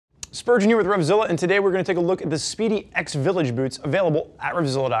Spurgeon here with RevZilla, and today we're going to take a look at the Spidi X-Village Boots available at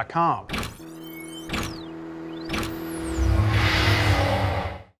RevZilla.com.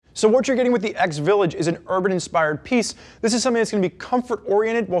 So what you're getting with the X-Village is an urban-inspired piece. This is something that's going to be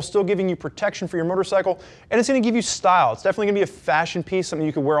comfort-oriented while still giving you protection for your motorcycle, and it's going to give you style. It's definitely going to be a fashion piece, something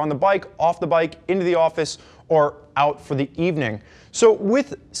you could wear on the bike, off the bike, into the office, or out for the evening. So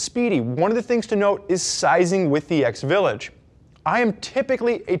with Spidi, one of the things to note is sizing with the X-Village. I am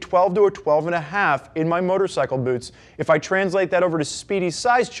typically a 12 to a 12.5 in my motorcycle boots. If I translate that over to Spidi's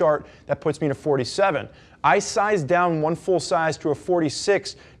size chart, that puts me in a 47. I sized down one full size to a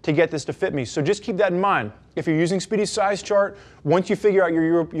 46 to get this to fit me. So just keep that in mind. If you're using Spidi's size chart, once you figure out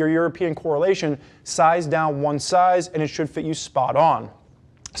your European correlation, size down one size and it should fit you spot on.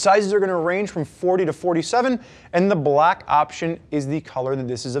 Sizes are going to range from 40 to 47, and the black option is the color that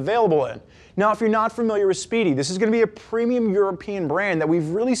this is available in. Now, if you're not familiar with Spidi, this is going to be a premium European brand that we've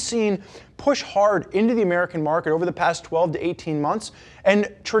really seen push hard into the American market over the past 12 to 18 months.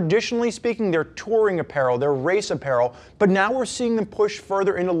 And traditionally speaking, they're touring apparel, they're race apparel, but now we're seeing them push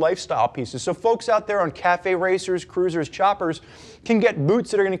further into lifestyle pieces. So folks out there on cafe racers, cruisers, choppers can get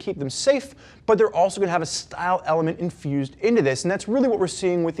boots that are going to keep them safe, but they're also going to have a style element infused into this. And that's really what we're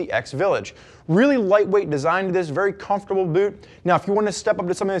seeing with the X-Village. Really lightweight design to this, very comfortable boot. Now, if you want to step up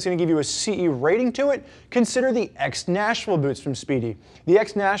to something that's going to give you a CE rating to it, consider the X-Nashville boots from Spidi. The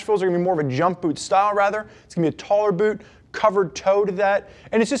X-Nashvilles are going to be more of a jump boot style rather. It's going to be a taller boot, covered toe to that,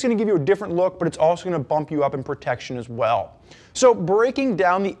 and it's just going to give you a different look, but it's also going to bump you up in protection as well. So breaking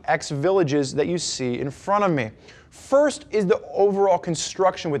down the X-Villages that you see in front of me. First is the overall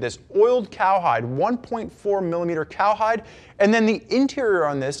construction with this. Oiled cowhide, 1.4 millimeter cowhide, and then the interior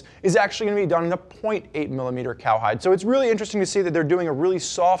on this is actually going to be done in a 0.8 millimeter cowhide. So it's really interesting to see that they're doing a really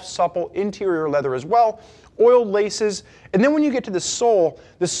soft, supple interior leather as well. Oiled laces, and then when you get to the sole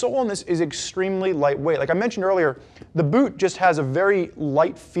on this is extremely lightweight. Like I mentioned earlier, the boot just has a very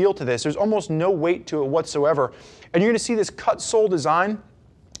light feel to this. There's almost no weight to it whatsoever. And you're going to see this cut sole design.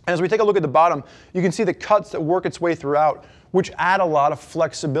 And as we take a look at the bottom, you can see the cuts that work its way throughout, which add a lot of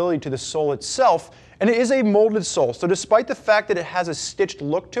flexibility to the sole itself. And it is a molded sole, so despite the fact that it has a stitched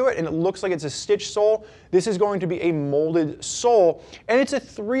look to it and it looks like it's a stitched sole, this is going to be a molded sole, and it's a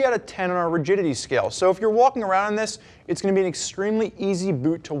 3 out of 10 on our rigidity scale. So if you're walking around in this, it's going to be an extremely easy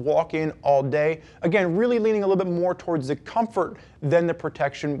boot to walk in all day. Again, really leaning a little bit more towards the comfort than the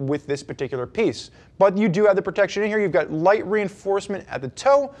protection with this particular piece. But you do have the protection in here. You've got light reinforcement at the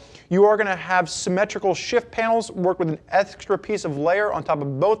toe. You are going to have symmetrical shift panels, work with an extra piece of layer on top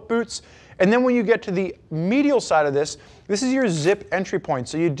of both boots. And then when you get to the medial side of this, this is your zip entry point.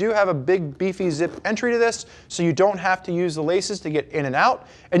 So you do have a big beefy zip entry to this, so you don't have to use the laces to get in and out.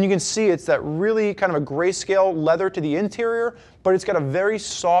 And you can see it's that really kind of a grayscale leather to the interior, but it's got a very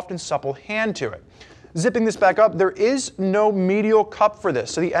soft and supple hand to it. Zipping this back up, there is no medial cup for this.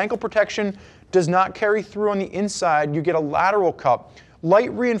 So the ankle protection does not carry through on the inside. You get a lateral cup.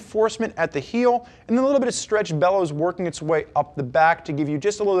 Light reinforcement at the heel, and then a little bit of stretched bellows working its way up the back to give you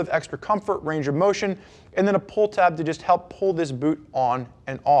just a little bit of extra comfort, range of motion, and then a pull tab to just help pull this boot on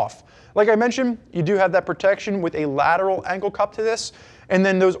and off. Like I mentioned, you do have that protection with a lateral ankle cup to this, and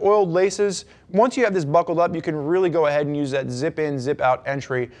then those oiled laces. Once you have this buckled up, you can really go ahead and use that zip in, zip out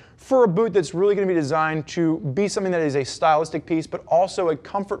entry for a boot that's really going to be designed to be something that is a stylistic piece, but also a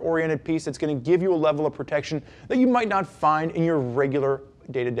comfort-oriented piece that's going to give you a level of protection that you might not find in your regular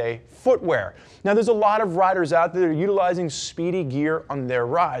day-to-day footwear. Now, there's a lot of riders out there that are utilizing Spidi gear on their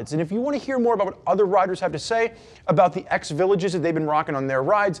rides. And if you want to hear more about what other riders have to say about the X-Villages that they've been rocking on their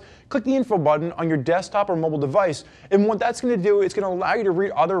rides, click the info button on your desktop or mobile device. And what that's going to do, it's going to allow you to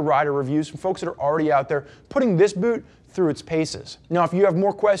read other rider reviews from folks that are already out there putting this boot through its paces. Now, if you have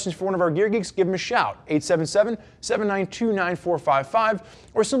more questions for one of our gear geeks, give them a shout, 877-792-9455,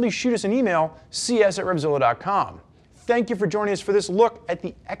 or simply shoot us an email, cs@revzilla.com. Thank you for joining us for this look at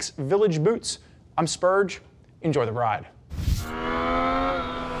the X-Village Boots. I'm Spurge. Enjoy the ride.